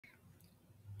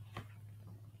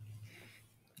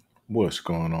What's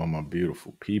going on, my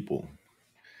beautiful people?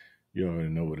 You already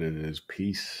know what it is.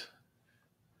 Peace,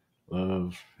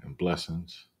 love, and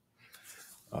blessings.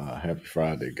 Happy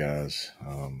Friday, guys.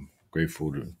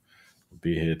 Grateful to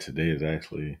be here today. Is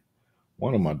actually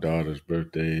one of my daughter's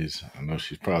birthdays. I know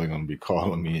she's probably going to be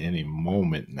calling me any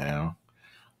moment now.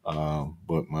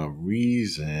 But my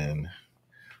reason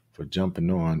for jumping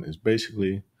on is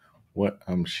basically what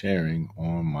I'm sharing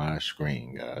on my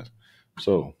screen, guys.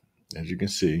 So, as you can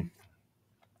see,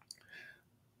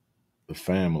 the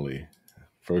family.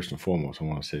 First and foremost, I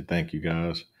want to say thank you,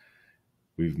 guys.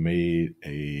 We've made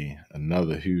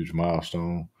another huge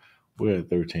milestone. We're at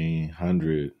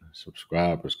 1,300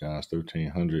 subscribers, guys.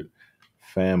 1,300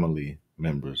 family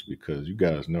members, because you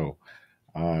guys know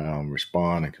I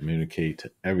respond and communicate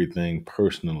to everything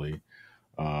personally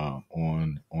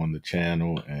on the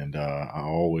channel, and I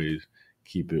always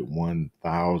keep it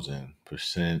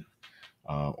 1,000%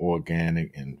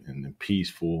 organic and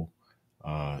peaceful.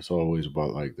 It's always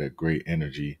about like that great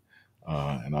energy.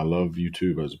 And I love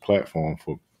YouTube as a platform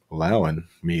for allowing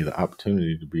me the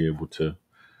opportunity to be able to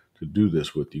do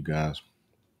this with you guys.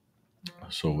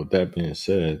 So with that being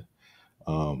said,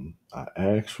 I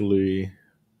actually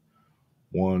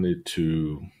wanted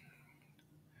to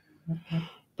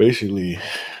basically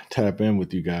tap in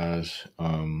with you guys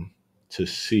to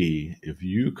see if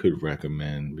you could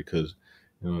recommend, because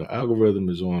the algorithm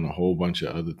is on a whole bunch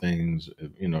of other things,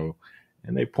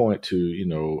 and they point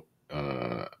to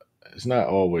it's not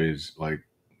always like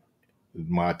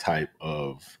my type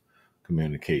of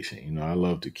communication. I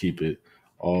love to keep it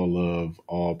all love,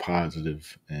 all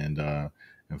positive, and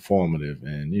informative.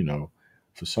 And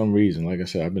for some reason, like I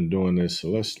said, I've been doing this. So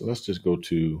let's just go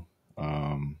to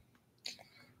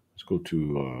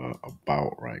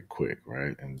about right quick,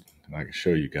 right, and I can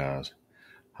show you guys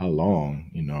how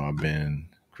long I've been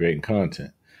creating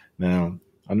content. Now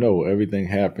I know everything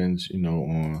happens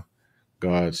on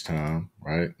God's time,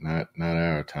 right? Not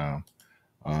our time.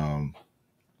 Um,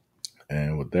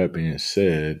 And with that being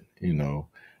said,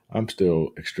 I'm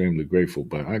still extremely grateful,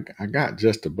 but I got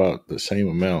just about the same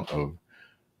amount of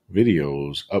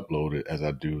videos uploaded as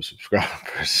I do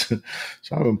subscribers.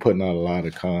 So I've been putting out a lot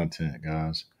of content,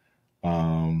 guys.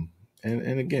 And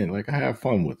again, like, I have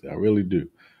fun with it. I really do.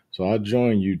 So I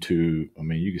joined YouTube. I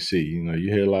mean, you can see, you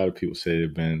hear a lot of people say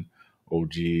they've been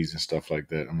OGs and stuff like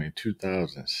that. I mean,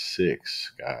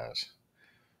 2006, guys.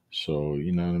 So,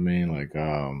 you know what I mean? Like,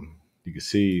 you can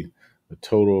see the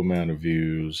total amount of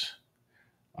views.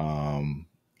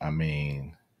 I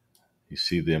mean, you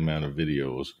see the amount of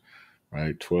videos,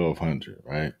 right? 1,200,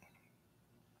 right?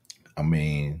 I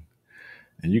mean,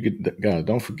 and you could, guys,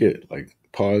 don't forget, like,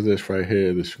 pause this right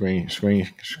here, the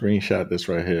screenshot this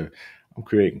right here. I'm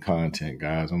creating content,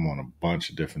 guys. I'm on a bunch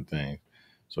of different things.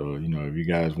 So, if you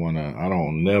guys want to, I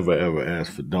don't never ever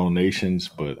ask for donations,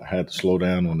 but I had to slow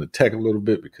down on the tech a little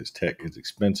bit because tech is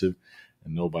expensive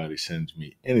and nobody sends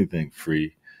me anything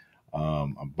free. I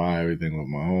buy everything with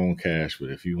my own cash, but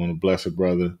if you want to bless a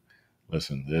brother,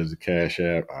 listen, there's the Cash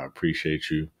App. I appreciate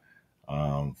you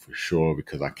for sure,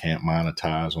 because I can't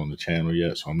monetize on the channel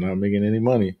yet, so I'm not making any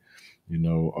money,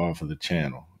 off of the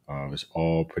channel. It's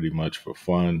all pretty much for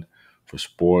fun, for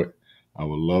sport. I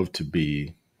would love to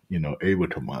be, able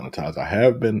to monetize. I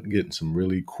have been getting some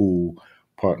really cool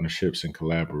partnerships and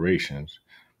collaborations,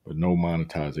 but no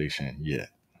monetization yet.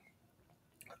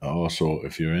 Also,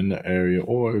 if you're in the area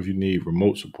or if you need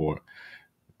remote support,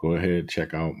 go ahead and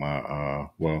check out my,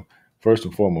 first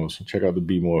and foremost, check out the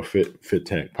Be More Fit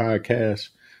Tech podcast.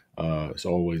 It's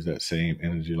always that same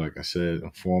energy, like I said,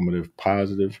 informative,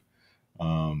 positive,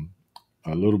 a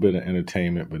little bit of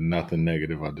entertainment, but nothing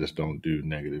negative. I just don't do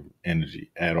negative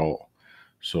energy at all.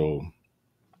 So,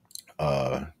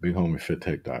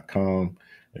 bighomiefitTech.com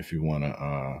if you want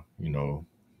to,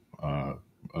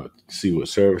 see what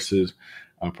services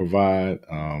I provide.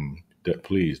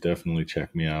 Please definitely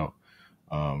check me out.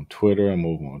 Twitter, I'm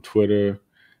over on Twitter,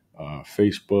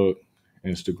 Facebook,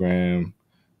 Instagram,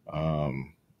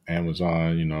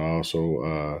 Amazon. I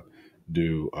also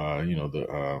do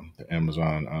the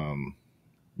Amazon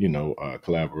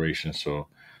collaboration. So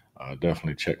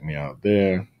definitely check me out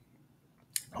there.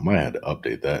 I might have to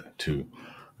update that too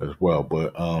as well.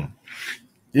 But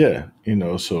yeah,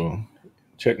 so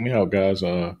check me out, guys.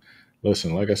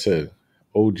 Listen, like I said,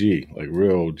 OG, like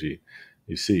real OG.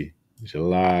 You see,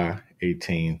 July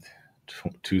 18th,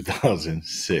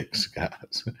 2006,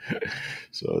 guys.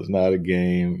 So it's not a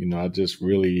game. I just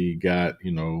really got,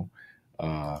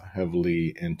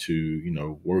 heavily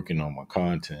into, working on my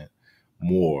content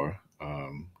more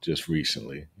just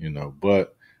recently,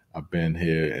 but I've been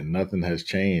here and nothing has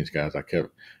changed, guys. I kept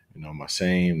my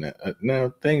same.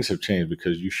 Now things have changed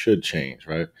because you should change,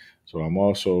 right? So I'm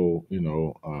also,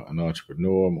 an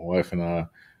entrepreneur. My wife and I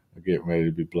are getting ready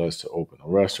to be blessed to open a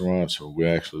restaurant. So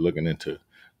we're actually looking into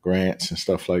grants and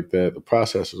stuff like that. The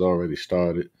process has already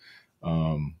started,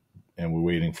 and we're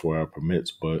waiting for our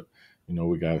permits. But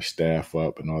we got to staff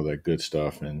up and all that good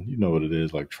stuff. And you know what it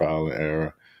is, like trial and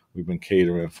error. We've been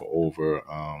catering for over.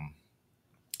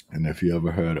 And if you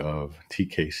ever heard of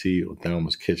TKC or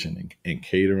Thelma's Kitchen and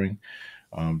Catering,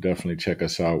 definitely check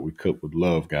us out. We cook with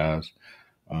love, guys.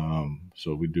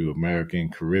 So we do American,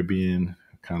 Caribbean,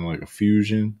 kind of like a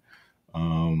fusion.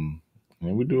 And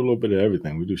we do a little bit of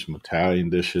everything. We do some Italian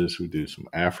dishes. We do some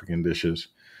African dishes.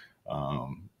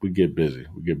 We get busy.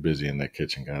 We get busy in that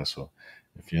kitchen, guys. So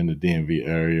if you're in the DMV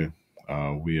area,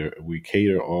 we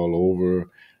cater all over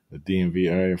the DMV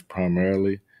area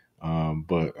primarily,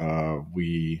 but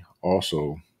we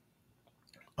also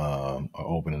are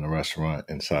opening a restaurant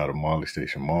inside of Marley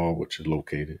Station Mall, which is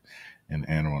located in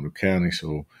Anne Arundel County.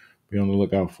 So be on the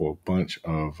lookout for a bunch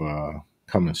of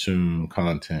coming soon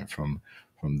content from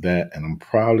that. And I'm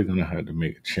probably going to have to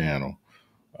make a channel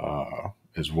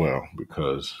as well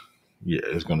because, yeah,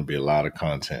 it's going to be a lot of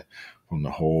content from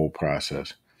the whole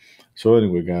process. So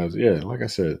anyway, guys, yeah, like I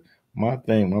said, my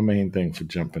main thing for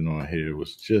jumping on here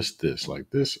was just this. Like,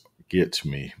 this gets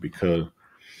me because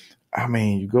I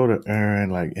mean, you go to earn,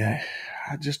 like, yeah,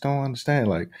 I just don't understand.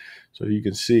 Like, so you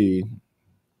can see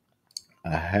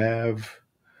I have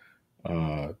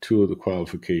two of the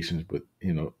qualifications, but,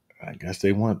 I guess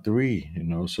they want three,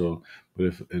 so,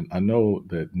 but and I know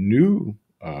that new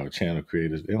channel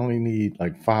creators, they only need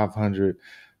like 500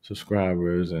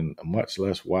 subscribers and much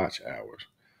less watch hours.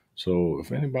 So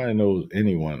if anybody knows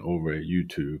anyone over at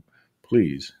YouTube,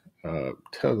 please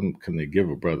tell them, can they give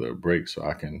a brother a break so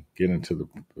I can get into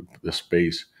the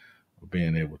space of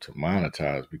being able to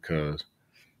monetize? Because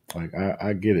like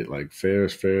I get it, like fair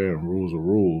is fair and rules are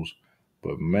rules,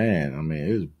 but man, I mean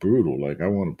it's brutal. Like I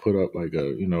want to put up like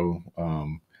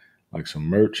like some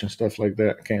merch and stuff like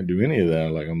that. I can't do any of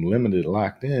that. Like I'm limited,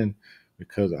 locked in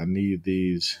because I need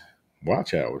these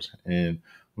watch hours, and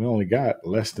we only got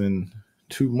less than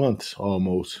 2 months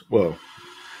almost. Well,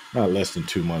 not less than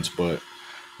 2 months, but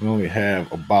we only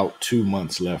have about 2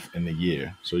 months left in the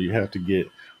year. So you have to get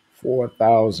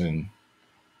 4,000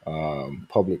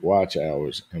 public watch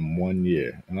hours in 1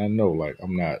 year. And I know, like,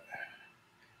 I'm not,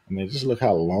 I mean, just look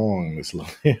how long this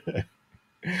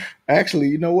Actually,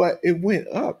 you know what? It went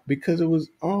up because it was,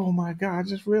 oh my God, I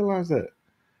just realized that.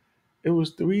 It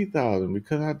was 3,000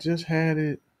 because I just had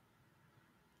it.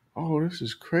 Oh, this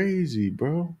is crazy,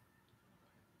 bro.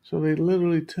 So they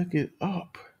literally took it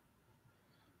up.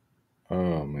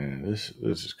 Oh man, this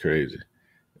is crazy.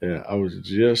 Yeah, I was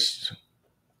just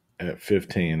at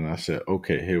 15 and I said,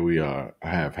 okay, here we are. I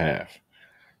have half.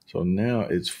 So now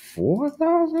it's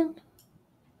 4,000?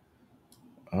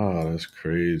 Oh, that's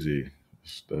crazy.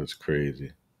 That's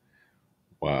crazy.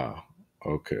 Wow.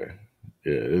 Okay.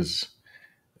 Yeah, it's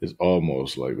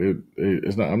almost like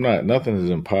it's not. I'm not. Nothing is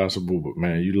impossible, but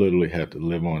man, you literally have to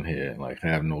live on here and like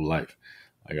have no life.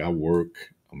 Like I work.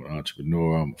 I'm an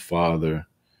entrepreneur. I'm a father.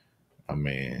 I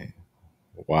mean,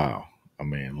 wow. I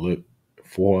mean, look,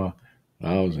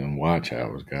 4,000 watch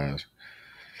hours, guys.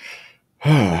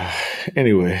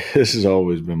 Anyway, this has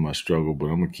always been my struggle, but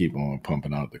I'm gonna keep on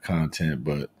pumping out the content.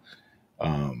 But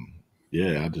um,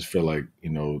 yeah, I just feel like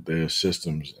their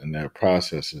systems and their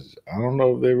processes. I don't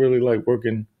know if they're really like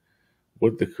working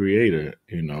with the creator,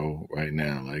 right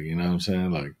now. Like, you know what I'm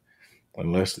saying? Like,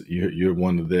 unless you're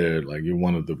one of their, like, you're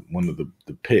one of the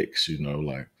picks,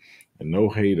 like, and no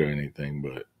hate or anything,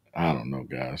 but I don't know,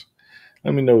 guys.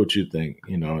 Let me know what you think,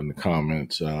 in the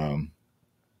comments.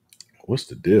 What's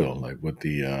the deal? Like, with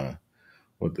the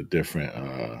different,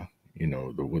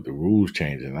 with the rules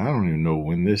changing. I don't even know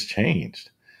when this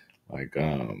changed. Like,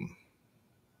 dang,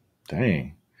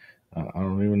 I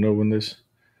don't even know when this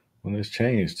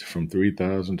changed from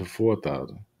 3,000 to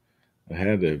 4,000. It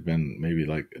had to have been maybe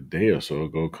like a day or so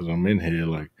ago because I'm in here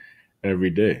like every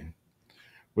day.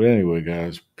 But anyway,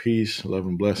 guys, peace, love,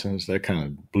 and blessings. That kind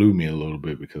of blew me a little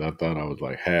bit because I thought I was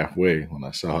like halfway when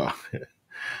I saw it.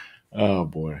 Oh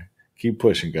boy, keep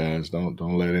pushing, guys. Don't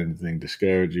let anything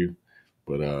discourage you.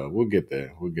 But we'll get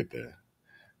there. We'll get there.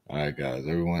 All right, guys.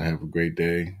 Everyone have a great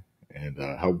day. And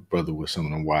help brother with some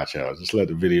of them watch outs. Just let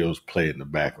the videos play in the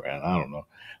background. I don't know.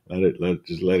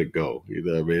 Just let it go. You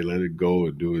know what I mean? Let it go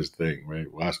and do his thing,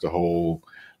 right? Watch the whole,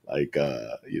 like,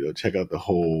 check out the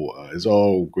whole. It's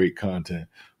all great content,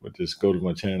 but just go to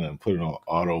my channel and put it on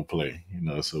autoplay,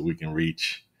 so we can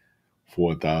reach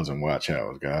 4,000 watch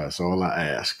hours, guys. That's all I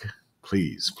ask.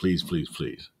 Please, please, please,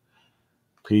 please.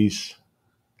 Peace,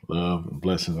 Love and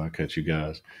blessings. I'll catch you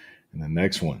guys in the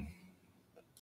next one.